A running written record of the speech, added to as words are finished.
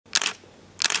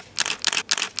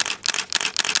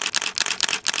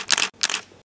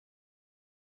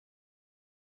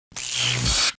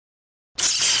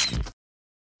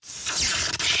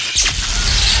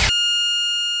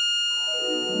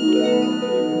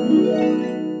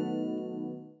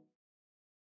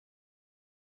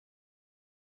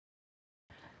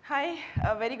Hi,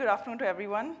 a very good afternoon to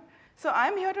everyone. So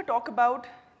I'm here to talk about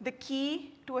the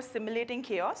key to assimilating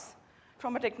chaos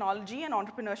from a technology and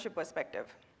entrepreneurship perspective.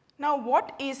 Now,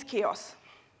 what is chaos?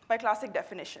 By classic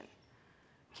definition,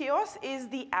 chaos is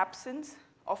the absence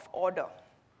of order,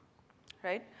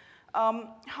 right?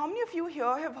 How many of you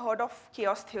here have heard of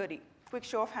chaos theory? Quick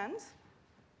show of hands.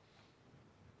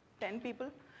 10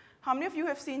 people. How many of you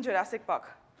have seen Jurassic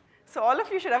Park? So all of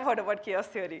you should have heard about chaos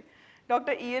theory.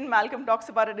 Dr. Ian Malcolm talks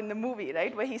about it in the movie,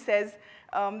 right, where he says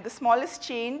the smallest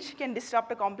change can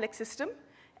disrupt a complex system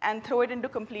and throw it into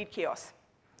complete chaos,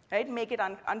 right, make it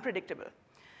unpredictable.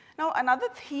 Now, another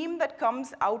theme that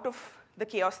comes out of the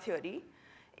chaos theory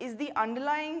is the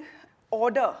underlying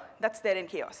order that's there in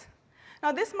chaos.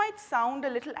 Now, this might sound a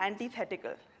little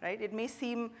antithetical, right? It may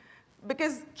seem,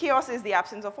 because chaos is the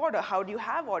absence of order. How do you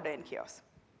have order in chaos?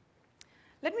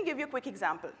 Let me give you a quick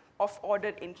example of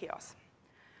order in chaos.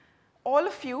 All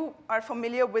of you are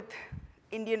familiar with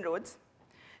Indian roads.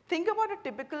 Think about a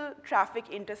typical traffic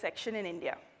intersection in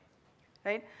India,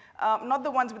 right? Not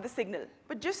the ones with the signal,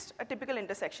 but just a typical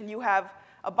intersection. You have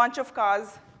a bunch of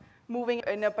cars moving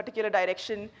in a particular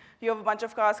direction. You have a bunch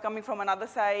of cars coming from another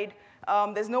side.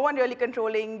 There's no one really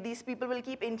controlling. These people will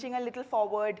keep inching a little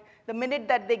forward. The minute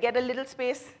that they get a little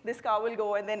space, this car will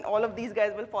go, and then all of these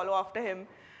guys will follow after him.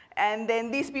 And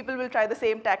then these people will try the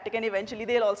same tactic, and eventually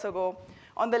they'll also go.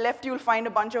 On the left, you'll find a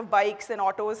bunch of bikes and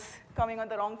autos coming on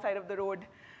the wrong side of the road.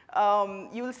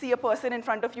 You'll see a person in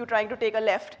front of you trying to take a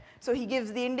left. So he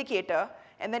gives the indicator,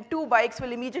 and then two bikes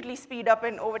will immediately speed up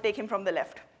and overtake him from the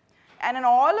left. And in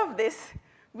all of this,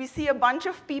 we see a bunch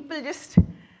of people just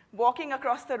walking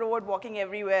across the road, walking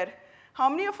everywhere. How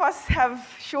many of us have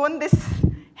shown this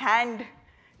hand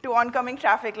to oncoming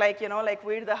traffic, like, like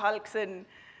we're the Hulks and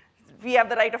we have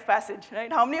the right of passage,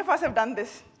 right? How many of us have done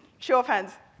this? Show of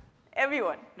hands.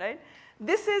 Everyone, right?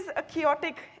 This is a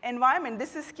chaotic environment.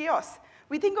 This is chaos.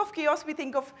 We think of chaos, we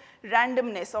think of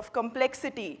randomness, of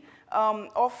complexity,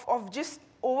 of just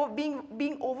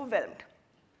being overwhelmed.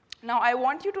 Now, I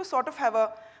want you to sort of have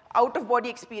a out-of-body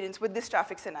experience with this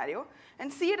traffic scenario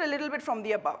and see it a little bit from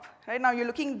the above. Right? Now, you're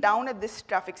looking down at this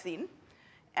traffic scene,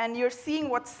 and you're seeing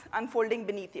what's unfolding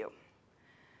beneath you.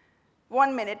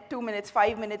 1 minute, 2 minutes,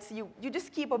 5 minutes, you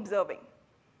just keep observing.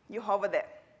 You hover there.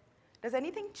 Does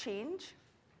anything change?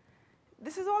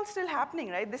 This is all still happening,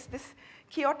 right? This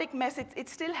chaotic mess,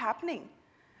 it's still happening.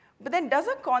 But then does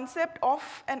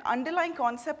an underlying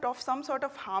concept of some sort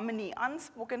of harmony,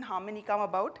 unspoken harmony come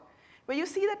about, where you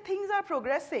see that things are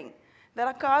progressing? There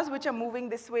are cars which are moving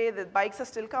this way, the bikes are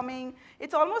still coming.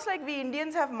 It's almost like we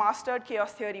Indians have mastered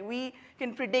chaos theory. We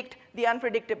can predict the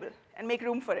unpredictable and make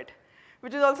room for it,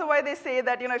 which is also why they say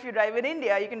that if you drive in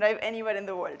India, you can drive anywhere in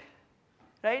the world.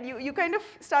 Right? You kind of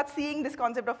start seeing this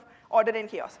concept of order and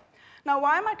chaos. Now,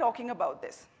 why am I talking about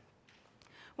this?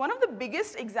 One of the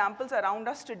biggest examples around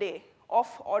us today of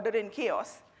order and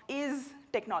chaos is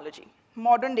technology,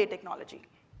 modern day technology.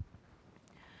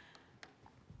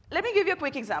 Let me give you a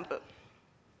quick example.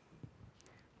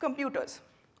 Computers.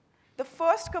 The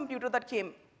first computer that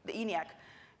came, the ENIAC,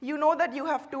 you know that you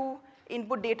have to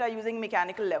input data using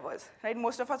mechanical levers, right?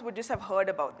 Most of us would just have heard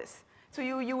about this. So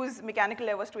you use mechanical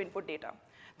levers to input data.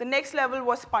 The next level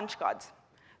was punch cards.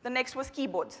 The next was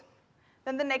keyboards.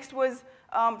 Then the next was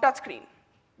touchscreen.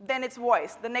 Then it's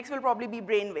voice. The next will probably be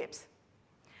brain waves.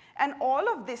 And all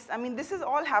of this, this is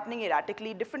all happening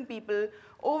erratically, different people,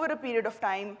 over a period of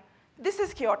time. This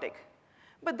is chaotic.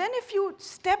 But then if you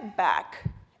step back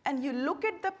and you look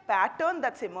at the pattern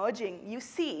that's emerging, you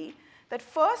see that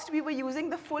first we were using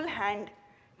the full hand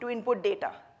to input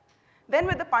data. Then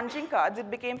with the punching cards,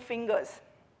 it became fingers.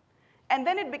 And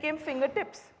then it became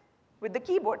fingertips with the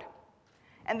keyboard.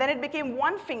 And then it became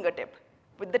one fingertip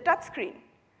with the touch screen.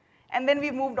 And then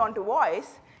we moved on to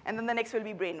voice, and then the next will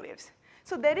be brainwaves.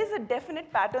 So there is a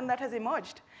definite pattern that has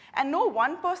emerged. And no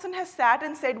one person has sat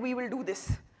and said, we will do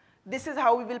this. This is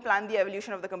how we will plan the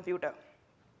evolution of the computer.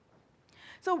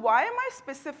 So why am I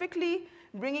specifically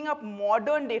bringing up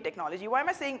modern day technology? Why am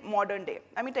I saying modern day?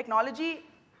 Technology,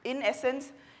 in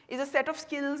essence, is a set of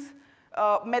skills,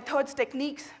 methods,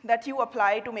 techniques that you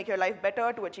apply to make your life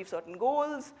better, to achieve certain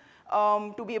goals,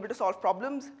 to be able to solve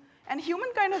problems. And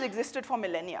humankind has existed for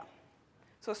millennia.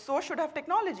 So should have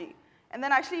technology. And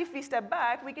then actually, if we step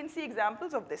back, we can see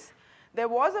examples of this. There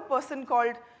was a person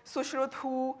called Sushruth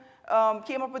who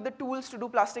came up with the tools to do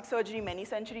plastic surgery many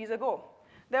centuries ago.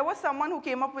 There was someone who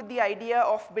came up with the idea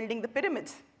of building the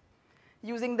pyramids,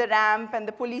 using the ramp and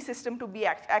the pulley system to be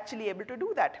actually able to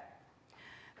do that.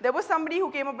 There was somebody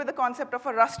who came up with the concept of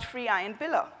a rust-free iron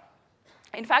pillar.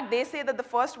 In fact, they say that the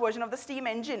first version of the steam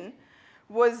engine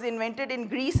was invented in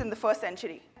Greece in the 1st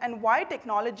century, and why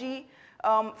technology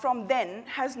from then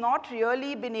has not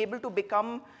really been able to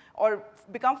become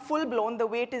full-blown the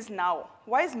way it is now.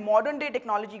 Why is modern-day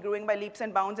technology growing by leaps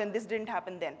and bounds and this didn't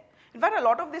happen then? In fact, a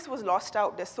lot of this was lost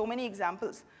out. There's so many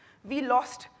examples. We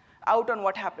lost out on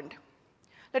what happened.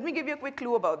 Let me give you a quick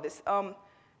clue about this.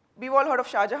 We've all heard of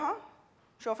Shah Jahan.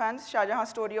 Show of hands, Shah Jahan's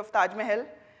story of Taj Mahal.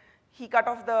 He cut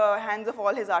off the hands of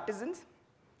all his artisans.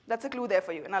 That's a clue there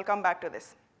for you, and I'll come back to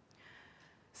this.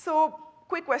 So,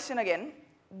 quick question again.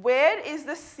 Where is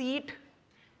the seat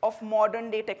of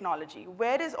modern-day technology?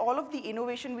 Where is all of the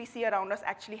innovation we see around us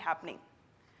actually happening?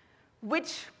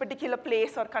 Which particular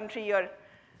place or country or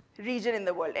region in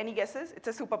the world? Any guesses? It's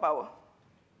a superpower.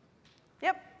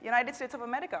 Yep, United States of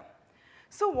America.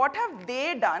 So what have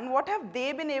they done? What have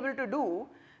they been able to do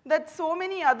that so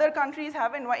many other countries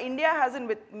haven't? Why India hasn't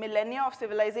with millennia of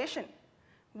civilization?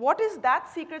 What is that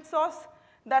secret sauce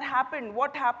that happened?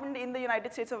 What happened in the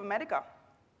United States of America?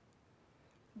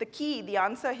 The key, the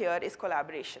answer here is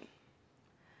collaboration.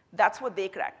 That's what they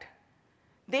cracked.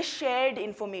 They shared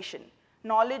information.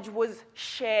 Knowledge was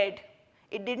shared.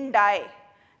 It didn't die.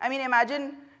 I mean,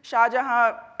 imagine Shah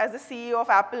Jahan as the CEO of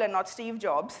Apple and not Steve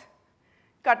Jobs,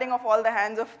 cutting off all the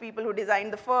hands of people who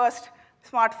designed the first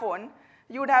smartphone.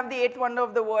 You would have the 8th wonder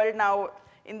of the world now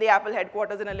in the Apple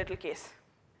headquarters in a little case.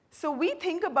 So we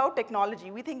think about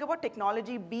technology. We think about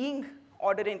technology being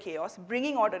order in chaos,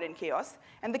 bringing order in chaos,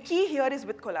 and the key here is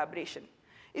with collaboration.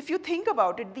 If you think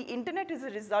about it, the internet is a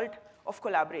result of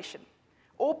collaboration.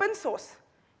 Open source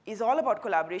is all about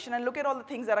collaboration, and look at all the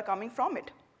things that are coming from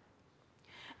it.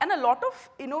 And a lot of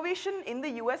innovation in the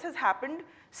US has happened,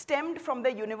 stemmed from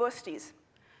the universities.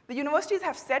 The universities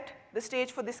have set the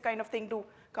stage for this kind of thing to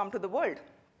come to the world.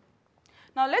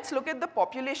 Now let's look at the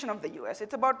population of the US.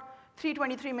 It's about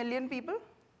 323 million people.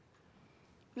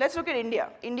 Let's look at India.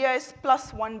 India is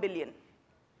plus 1 billion.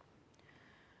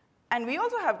 And we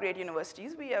also have great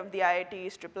universities. We have the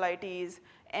IITs, IIITs,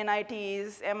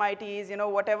 NITs, MITs,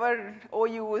 whatever,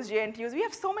 OUs, JNTUs. We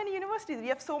have so many universities. We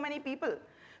have so many people.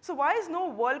 So why is no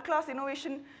world-class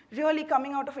innovation really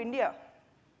coming out of India?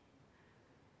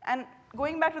 And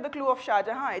going back to the clue of Shah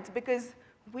Jahan, it's because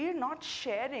we're not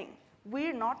sharing.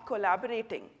 We're not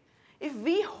collaborating. If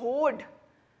we hoard,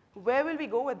 where will we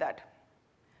go with that?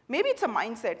 Maybe it's a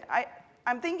mindset.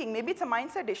 I'm thinking maybe it's a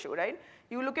mindset issue, right?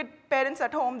 You look at parents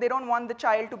at home, they don't want the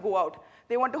child to go out.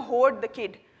 They want to hoard the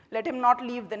kid, let him not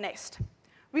leave the nest.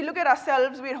 We look at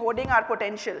ourselves, we're hoarding our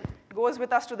potential. It goes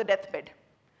with us to the deathbed.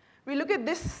 We look at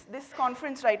this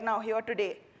conference right now, here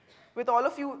today, with all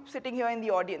of you sitting here in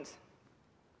the audience.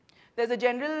 There's a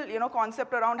general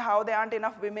concept around how there aren't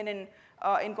enough women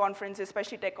in conferences,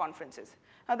 especially tech conferences.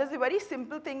 Now, there's a very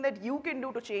simple thing that you can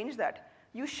do to change that.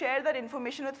 You share that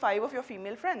information with 5 of your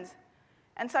female friends,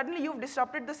 and suddenly you've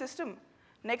disrupted the system.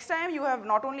 Next time, you have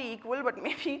not only equal, but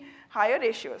maybe higher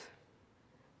ratios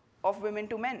of women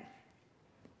to men,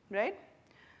 right?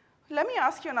 Let me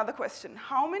ask you another question.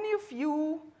 How many of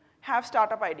you have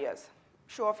startup ideas?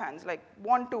 Show of hands, like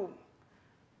want to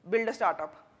build a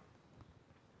startup.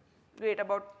 Great,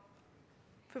 about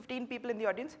 15 people in the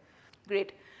audience.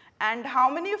 Great. And how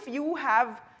many of you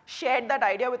have shared that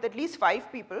idea with at least 5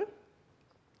 people?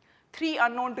 3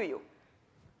 unknown to you.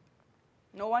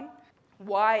 No one?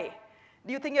 Why?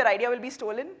 Do you think your idea will be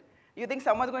stolen? Do you think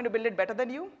someone's going to build it better than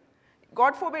you?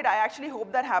 God forbid, I actually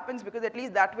hope that happens, because at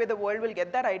least that way the world will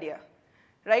get that idea.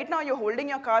 Right now, you're holding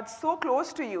your cards so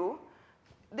close to you,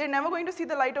 they're never going to see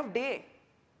the light of day.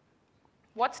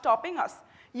 What's stopping us?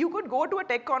 You could go to a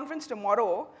tech conference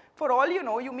tomorrow. For all you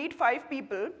know, you meet 5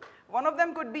 people. One of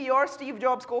them could be your Steve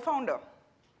Jobs co-founder,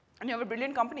 and you have a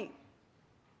brilliant company.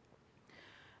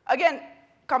 Again,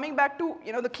 coming back to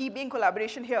the key being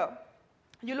collaboration here,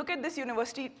 you look at this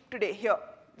university today here.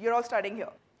 You're all studying here.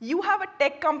 You have a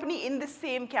tech company in the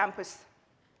same campus.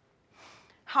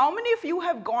 How many of you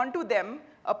have gone to them,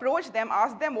 approached them,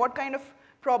 asked them what kind of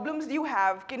problems do you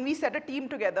have? Can we set a team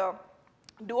together,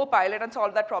 do a pilot, and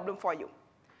solve that problem for you?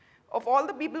 Of all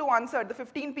the people who answered, the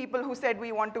 15 people who said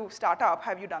we want to start up,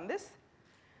 have you done this?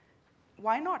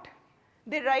 Why not?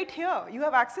 They're right here. You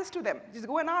have access to them. Just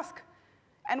go and ask.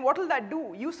 And what will that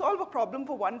do? You solve a problem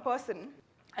for one person,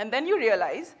 and then you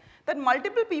realize that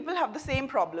multiple people have the same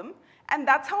problem, and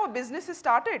that's how a business is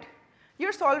started.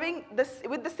 You're solving this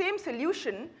with the same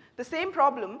solution, the same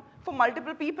problem for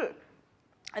multiple people.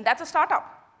 And that's a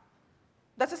startup.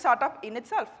 That's a startup in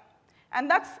itself. And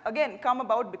that's, again, come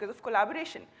about because of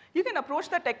collaboration. You can approach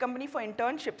the tech company for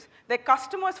internships, their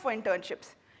customers for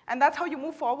internships, and that's how you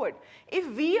move forward. If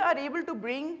we are able to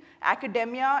bring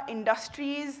academia,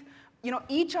 industries,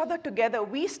 each other together,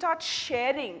 we start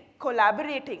sharing,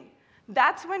 collaborating,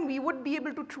 that's when we would be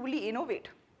able to truly innovate.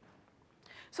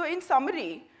 So in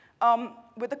summary,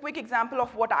 with a quick example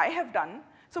of what I have done,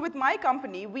 so with my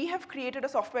company, we have created a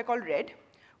software called RED,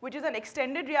 which is an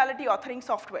extended reality authoring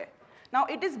software. Now,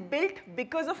 it is built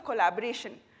because of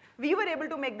collaboration. We were able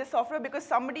to make this software because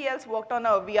somebody else worked on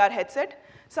a VR headset,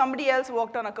 somebody else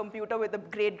worked on a computer with a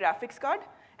great graphics card,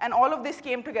 and all of this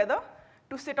came together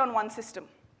to sit on one system.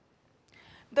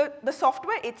 The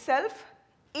software itself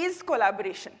is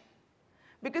collaboration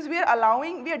because we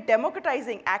are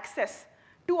democratizing access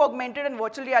to augmented and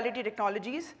virtual reality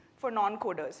technologies for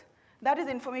non-coders. That is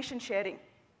information sharing.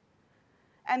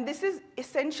 And this is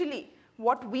essentially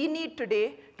what we need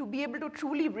today to be able to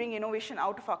truly bring innovation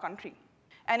out of our country.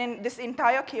 And in this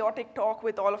entire chaotic talk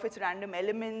with all of its random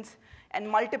elements and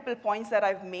multiple points that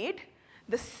I've made,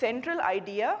 the central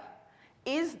idea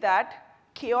is that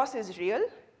chaos is real,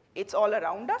 it's all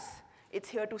around us, it's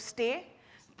here to stay,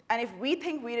 and if we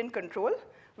think we're in control,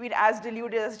 we're as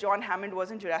deluded as John Hammond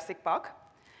was in Jurassic Park.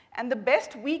 And the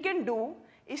best we can do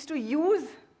is to use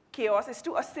chaos, is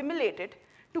to assimilate it,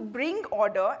 to bring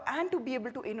order, and to be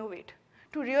able to innovate,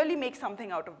 to really make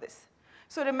something out of this.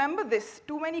 So remember this,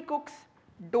 too many cooks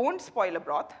don't spoil a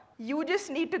broth. You just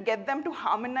need to get them to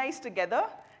harmonize together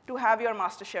to have your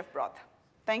MasterChef broth.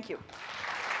 Thank you.